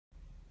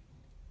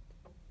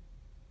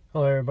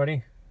Hello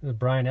everybody, this is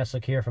Brian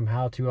Eslick here from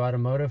How To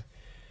Automotive.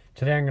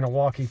 Today I'm going to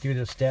walk you through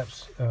the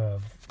steps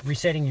of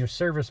resetting your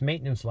service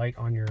maintenance light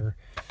on your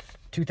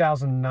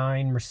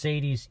 2009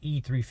 Mercedes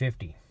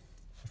E350.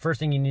 The first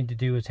thing you need to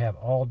do is have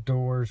all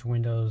doors,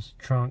 windows,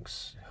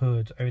 trunks,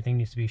 hoods, everything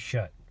needs to be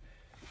shut.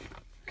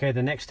 Okay,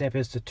 the next step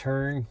is to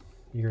turn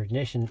your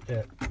ignition,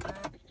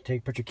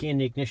 put your key in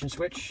the ignition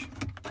switch,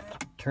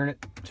 turn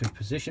it to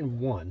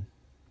position 1,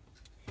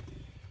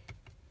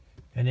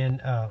 and then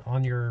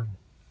on your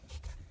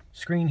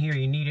screen here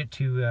you need it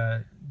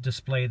to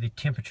display the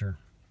temperature.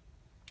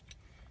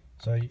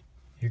 So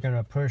you're going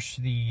to push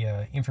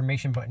the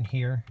information button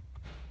here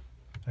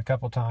a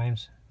couple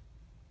times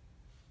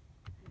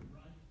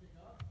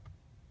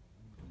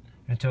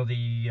until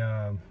the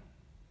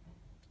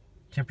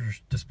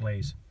temperature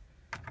displays.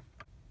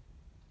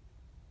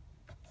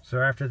 So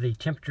after the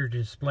temperature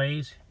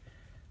displays,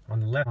 on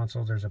the left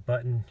console there's a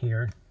button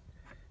here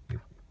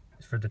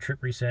for the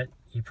trip reset.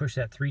 You push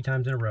that 3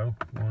 times in a row.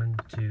 1,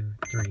 2,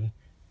 3.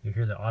 You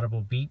hear the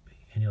audible beep,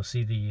 and you'll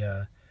see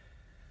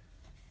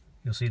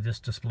this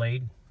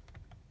displayed.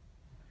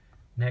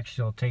 Next,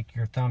 you'll take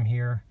your thumb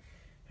here,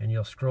 and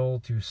you'll scroll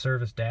to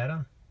service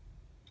data.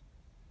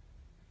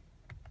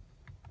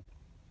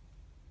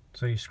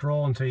 So you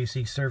scroll until you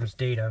see service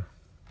data.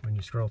 When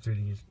you scroll through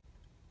these,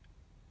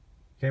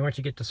 okay. Once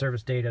you get to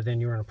service data, then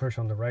you're going to push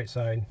on the right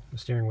side of the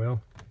steering wheel.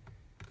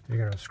 You're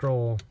going to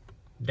scroll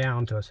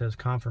down till it says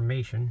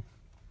confirmation,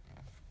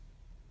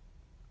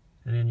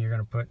 and then you're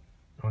going to put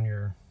on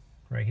your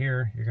right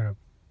here, you're going to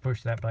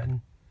push that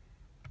button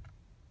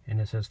and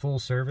it says full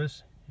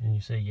service, and you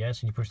say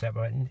yes, and you push that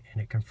button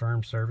and it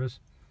confirms service.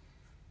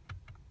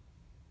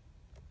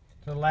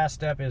 So the last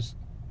step is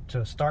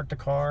to start the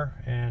car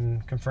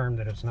and confirm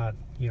that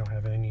you don't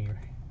have any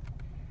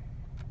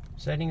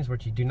settings,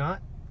 which you do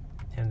not,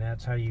 and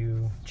that's how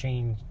you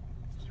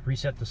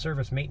reset the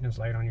service maintenance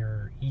light on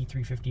your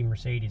E350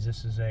 Mercedes.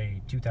 This is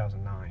a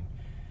 2009.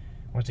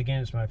 Once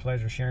again, it's my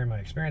pleasure sharing my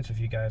experience with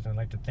you guys, and I'd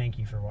like to thank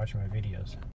you for watching my videos.